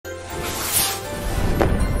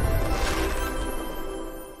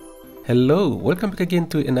Hello, welcome back again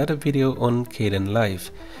to another video on Kdenlive.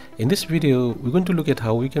 In this video, we're going to look at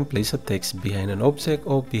how we can place a text behind an object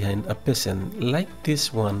or behind a person, like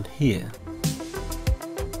this one here.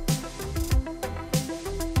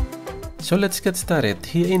 So let's get started.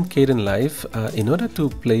 Here in Kdenlive, in order to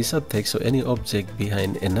place a text or any object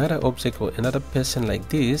behind another object or another person like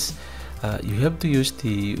this, you have to use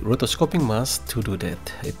the rotoscoping mask to do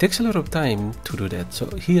that. It takes a lot of time to do that.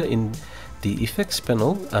 So here in the effects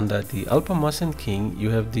panel under the alpha mask and king, you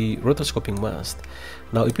have the rotoscoping mask.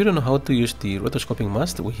 Now if you don't know how to use the rotoscoping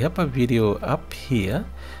mask, we have a video up here,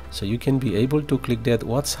 so you can be able to click that.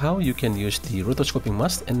 What's how you can use the rotoscoping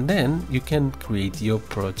mask, and then you can create your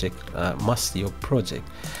project, mask your project.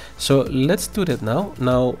 So let's do that now.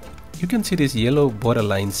 Now you can see these yellow border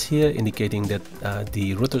lines here indicating that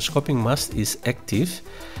the rotoscoping mask is active.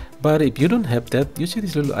 But if you don't have that, you see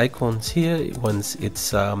these little icons here. Once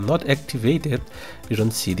it's not activated, you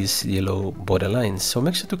don't see these yellow border lines. So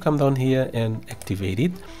make sure to come down here and activate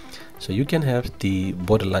it, so you can have the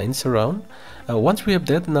border lines around. Once we have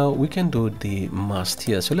that, now we can do the mask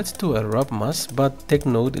here. So let's do a rough mask, but take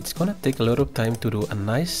note, it's gonna take a lot of time to do a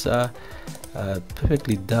nice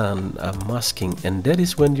perfectly done masking, and that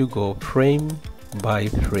is when you go frame by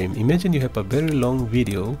frame. Imagine you have a very long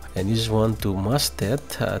video and you just want to mask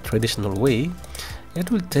that traditional way. It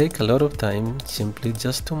will take a lot of time simply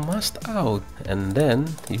just to mask out, and then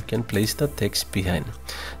you can place the text behind.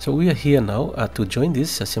 So we are here now. To join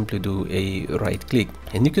this, simply do a right click,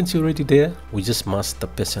 and you can see already there we just masked the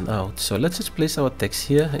person out. So let's just place our text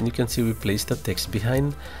here, and you can see we place the text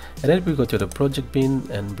behind. And then we go to the project bin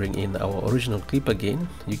and bring in our original clip again.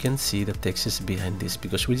 You can see the text is behind this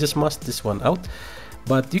because we just masked this one out.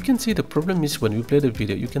 But you can see the problem is when we play the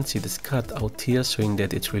video, you can see this cut out here showing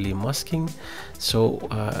that it's really masking. So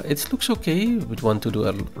it looks okay. We want to do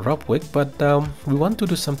a rough work, but we want to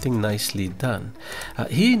do something nicely done.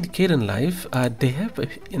 Here in Kdenlive, they have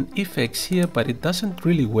an effects here, but it doesn't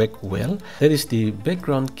really work well. That is the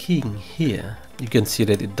background king here. You can see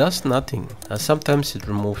that it does nothing. Sometimes it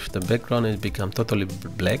removes the background and it becomes totally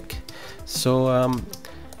black. So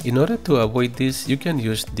in order to avoid this, you can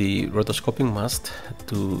use the rotoscoping mask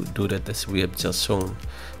to do that as we have just shown.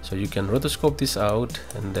 So you can rotoscope this out,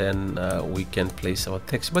 and then we can place our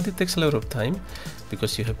text, but it takes a lot of time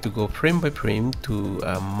because you have to go frame by frame to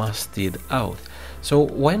mask it out. So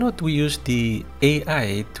why not we use the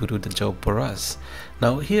AI to do the job for us?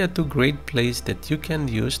 Now here are two great places that you can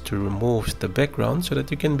use to remove the background so that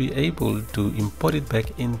you can be able to import it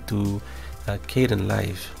back into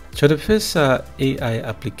Kdenlive. So the first AI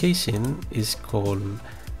application is called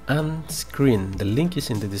Unscreen. The link is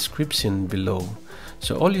in the description below.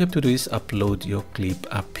 So all you have to do is upload your clip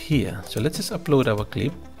up here. So let's just upload our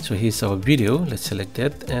clip. So here's our video. Let's select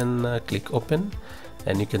that and click open.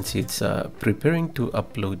 And you can see it's preparing to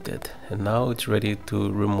upload that. And now it's ready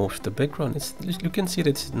to remove the background. You can see that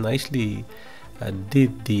it's nicely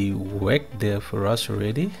did the work there for us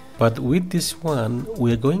already. But with this one,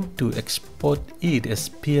 we're going to export it as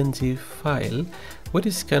PNG file, what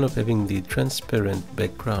is kind of having the transparent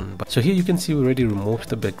background. So here you can see we already removed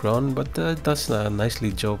the background, but that's a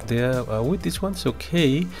nicely job there. With this one's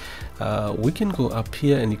okay. We can go up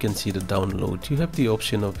here and you can see the download. You have the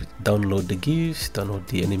option of download the GIFs, download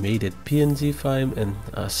the animated PNG file, and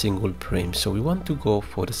a single frame. So we want to go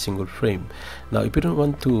for the single frame. Now if you don't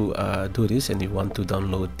want to do this and you want to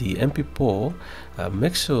download the MP4,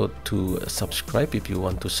 make sure to subscribe if you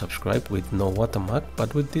want to subscribe with no watermark.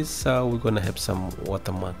 But with this we're gonna have some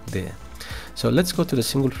watermark there. So let's go to the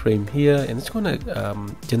single frame here, and it's gonna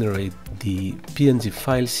generate the PNG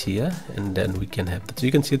files here, and then we can have that. So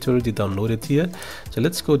you can see it's already downloaded here. So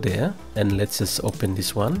let's go there and let's just open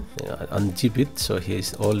this one, unzip it. So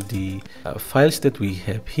here's all the files that we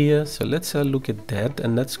have here. So let's look at that,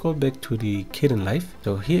 and let's go back to the Kdenlive.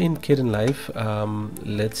 So here in Kdenlive,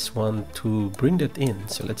 let's want to bring that in.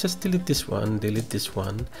 So let's just delete this one,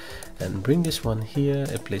 and bring this one here.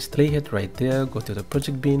 I place playhead right there. Go to the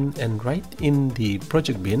project bin, and right in the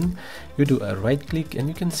project bin you do a right click, and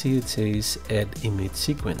you can see it says add image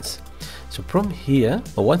sequence. So from here,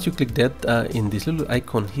 once you click that in this little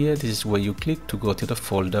icon here, this is where you click to go to the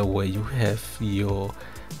folder where you have your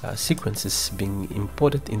sequences being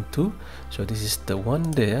imported into. So this is the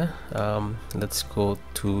one there. Let's go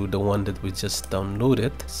to the one that we just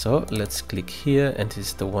downloaded. So let's click here, and this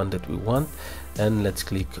is the one that we want, and let's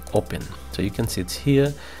click open. So you can see it's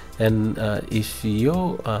here. And if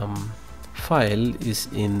your file is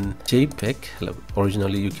in JPEG,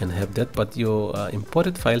 originally you can have that, but your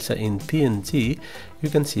imported files are in PNG, you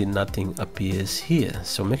can see nothing appears here.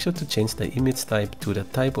 So make sure to change the image type to the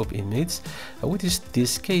type of image, which is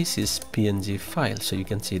this case is PNG file, so you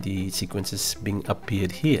can see the sequences being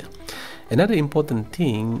appeared here. Another important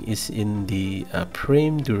thing is in the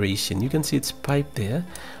frame duration. You can see it's pipe there.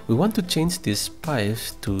 We want to change this pipe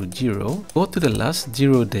to 0. Go to the last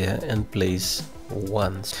 0 there and place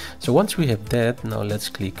 1. So once we have that, now let's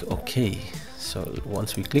click OK. So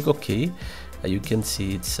once we click OK, you can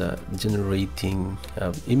see it's generating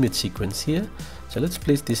image sequence here. So let's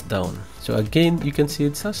place this down. So again, you can see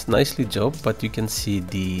it's just nicely job, but you can see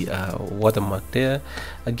the watermark there.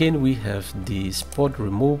 Again, we have the spot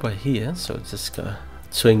remover here, so just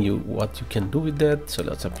showing you what you can do with that. So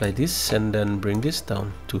let's apply this and then bring this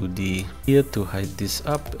down to the here to hide this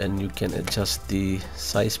up, and you can adjust the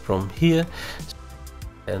size from here.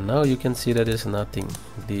 And now you can see that there's nothing.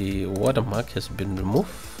 The watermark has been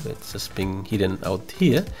removed. It's just being hidden out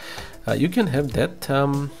here. You can have that.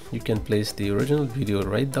 You can place the original video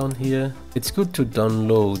right down here. It's good to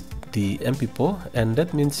download the MP4, and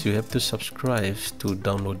that means you have to subscribe to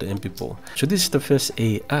download the MP4. So this is the first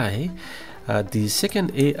AI. The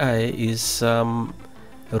second AI is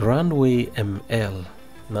Runway ML.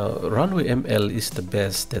 Now Runway ML is the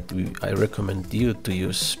best that I recommend you to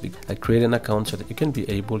use. I create an account so that you can be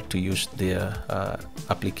able to use their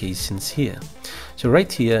applications here. So right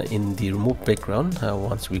here in the remove background,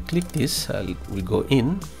 once we click this, we go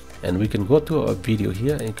in and we can go to our video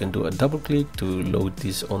here, and you can do a double click to load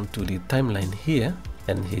this onto the timeline here.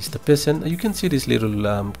 And here's the person. You can see this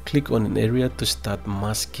little click on an area to start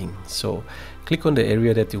masking. So click on the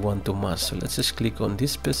area that you want to mask. So let's just click on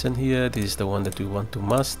this person here. This is the one that we want to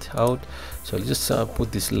mask out. So just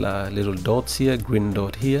put this little dots here, green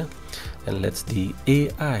dot here, and let's the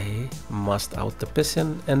AI mask out the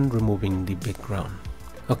person and removing the background.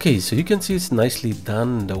 Okay, so you can see it's nicely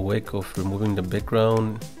done, the work of removing the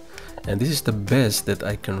background. And this is the best that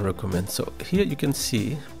I can recommend. So here you can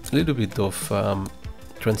see a little bit of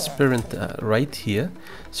transparent right here.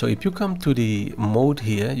 So if you come to the mode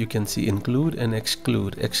here, you can see include and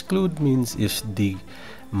exclude. Exclude means if the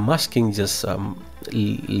masking just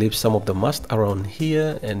leaves some of the mask around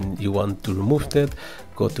here and you want to remove that,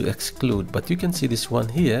 go to exclude. But you can see this one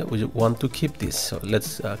here, we want to keep this. So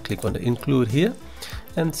let's click on the include here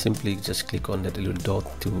and simply just click on that little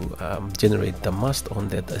dot to generate the mask on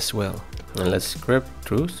that as well. And let's scrap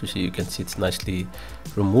through to see, you can see it's nicely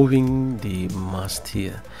removing the mask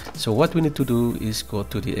here. So what we need to do is go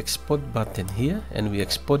to the export button here and we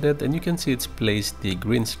export it, and you can see it's placed the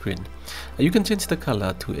green screen. You can change the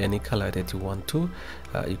color to any color that you want to.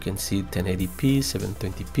 You can see 1080p,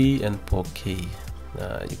 720p and 4K.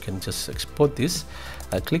 You can just export this.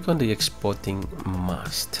 Click on the exporting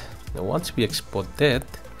mask. Now once we export that,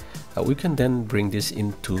 we can then bring this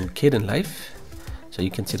into Kdenlive. So you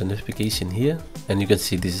can see the notification here, and you can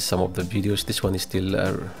see this is some of the videos. This one is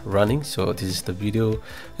still running, so this is the video,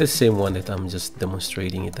 the same one that I'm just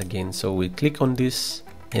demonstrating it again. So we click on this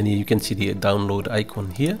and you can see the download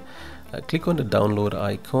icon here. Click on the download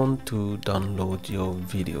icon to download your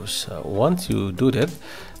videos. Once you do that,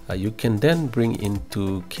 you can then bring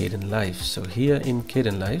into Kdenlive. So here in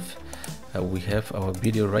Kdenlive, we have our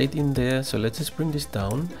video right in there. So let's just bring this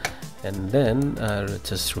down and then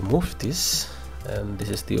just remove this. And this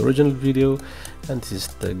is the original video, and this is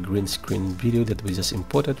the green screen video that we just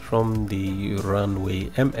imported from the Runway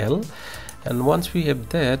ML. And once we have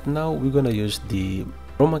that, now we're gonna use the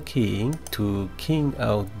chroma keying to keying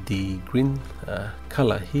out the green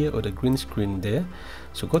color here, or the green screen there.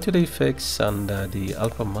 So go to the effects under the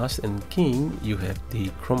alpha mask and keying, you have the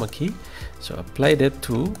chroma key. So apply that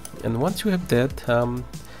too, and once you have that,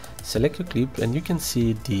 select your clip and you can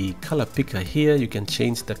see the color picker here. You can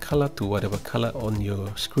change the color to whatever color on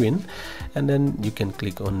your screen, and then you can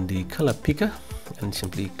click on the color picker and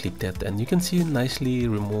simply click that, and you can see nicely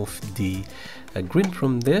remove the green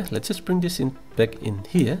from there. Let's just bring this in back in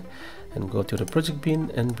here and go to the project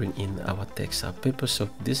bin and bring in our text. Our purpose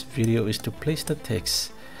of this video is to place the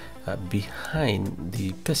text behind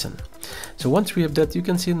the person. So once we have that, you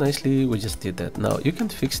can see nicely we just did that. Now you can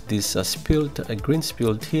fix this green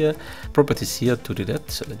spilled here, properties here to do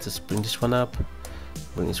that. So let's just bring this one up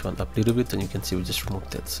a little bit, and you can see we just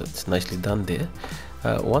removed that. So it's nicely done there.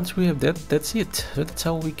 Once we have that, that's it. So that's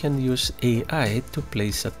how we can use AI to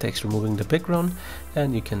place a text, removing the background,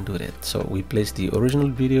 and you can do that. So we place the original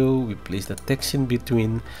video, we place the text in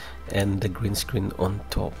between, and the green screen on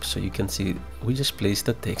top. So you can see we just place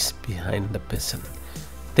the text behind the person.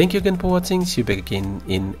 Thank you again for watching. See you back again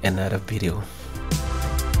in another video.